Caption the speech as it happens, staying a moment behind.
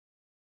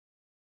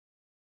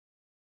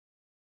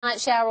Night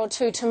shower or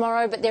two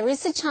tomorrow, but there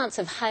is a chance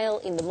of hail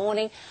in the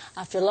morning.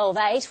 After a low of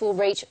 8, we'll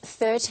reach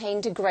 13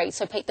 degrees.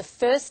 So, Pete, the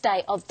first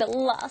day of the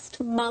last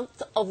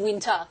month of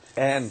winter.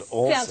 And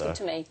also, sounds good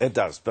to me. It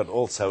does, but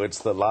also it's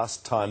the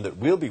last time that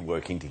we'll be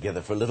working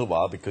together for a little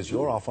while because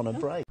you're off on a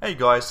break. Hey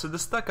guys, so the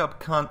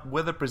stuck-up cunt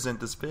weather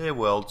presenter's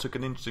farewell took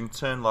an interesting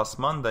turn last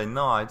Monday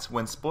night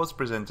when sports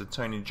presenter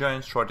Tony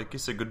Jones tried to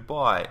kiss her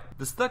goodbye.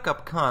 The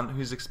stuck-up cunt,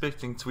 who's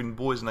expecting twin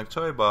boys in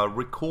October,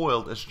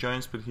 recoiled as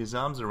Jones put his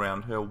arms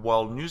around her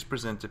while news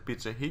presenter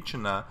Peter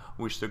Hitchener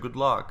wished her good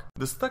luck.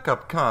 The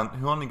stuck-up cunt,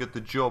 who only got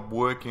the job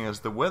working as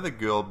the weather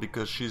girl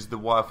because she's the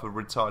wife of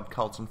retired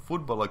Carlton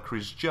footballer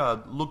Chris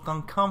Judd, looked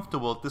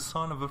uncomfortable at the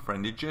sign of a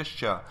friendly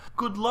gesture.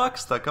 "Good luck,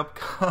 stuck-up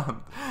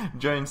cunt,"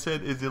 Jones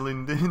said as he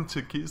leaned in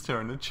to kiss her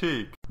on the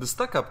cheek. The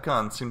stuck-up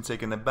cunt seemed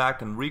taken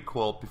aback and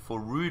recoiled before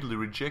rudely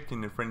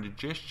rejecting the friendly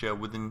gesture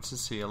with an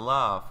insincere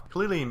laugh.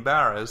 Clearly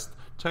embarrassed,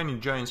 Tony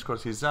Jones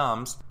crossed his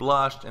arms,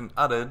 blushed and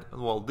uttered,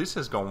 "Well, this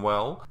has gone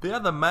well." The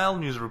other male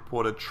news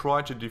reporter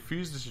tried to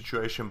defuse the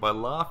situation by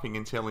laughing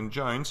and telling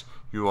Jones,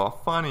 "You are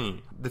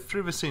funny." The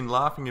three were seen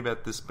laughing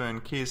about the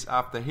spurned kiss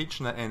after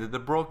Hitchener ended the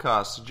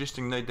broadcast,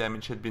 suggesting no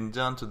damage had been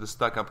done to the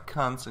stuck-up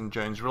cunt's and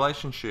Jones'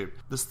 relationship.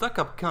 The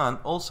stuck-up cunt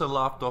also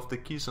laughed off the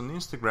kiss on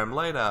Instagram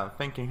later,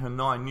 thanking her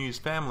 9 News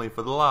family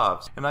for the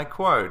laughs. And I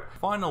quote,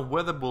 "Final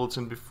weather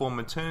bulletin before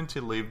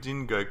maternity leave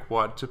didn't go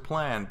quite to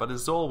plan, but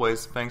as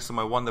always, thanks to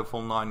my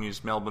wonderful 9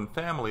 News Melbourne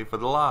family for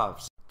the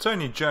laughs."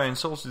 Tony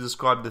Jones also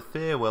described the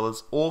farewell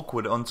as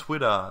awkward on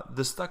Twitter.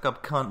 The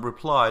stuck-up cunt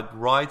replied,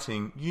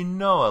 writing, "You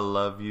know I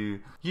love you.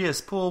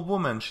 Yes, poor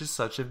woman, she's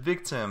such a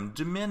victim.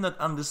 Do men not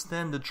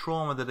understand the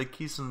trauma that a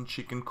kiss on the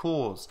cheek can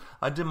cause?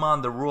 I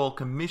demand the Royal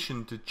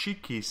Commission to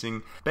cheek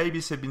kissing.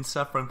 Babies have been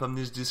suffering from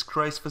this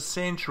disgrace for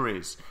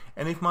centuries.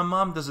 And if my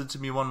mum does it to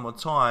me one more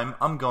time,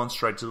 I'm going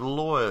straight to the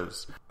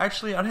lawyers."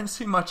 Actually, I don't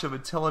see much of a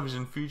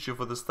television future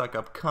for the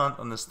stuck-up cunt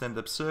on the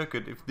stand-up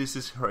circuit if this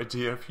is her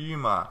idea of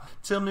humour.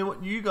 Tell me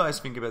what you guys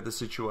think about the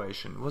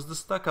situation. Was the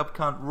stuck-up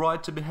cunt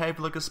right to behave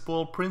like a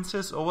spoiled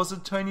princess, or was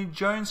it Tony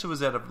Jones who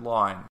was out of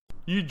line?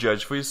 You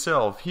judge for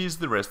yourself. Here's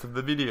the rest of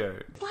the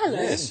video.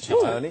 Yes,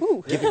 Tony,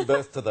 giving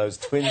birth to those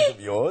twins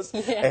of yours.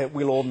 Yeah.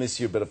 We'll all miss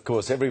you, but of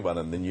course everyone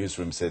in the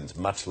newsroom sends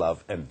much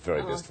love and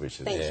very best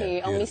wishes. Thank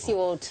you. I'll miss you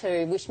all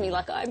too. Wish me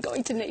like I'm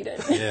going to need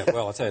it. Yeah,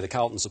 well, I tell you, the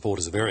Carlton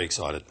supporters are very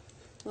excited.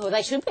 Well,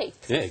 they should be.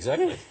 Yeah,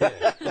 exactly.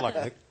 Yeah. Good luck,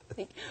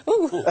 Nick.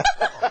 Ooh.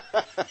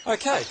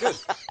 Okay, good.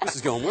 This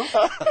has gone well.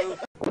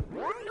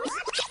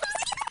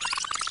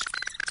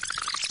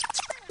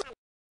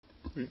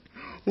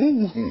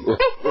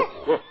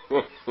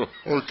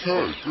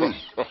 Okay, good.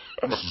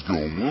 This is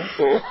going well.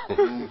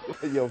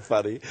 You're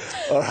funny.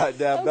 All right,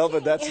 now,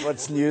 Melbourne, that's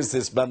what's news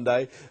this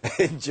Monday.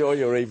 Enjoy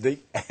your evening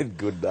and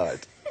good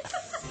night.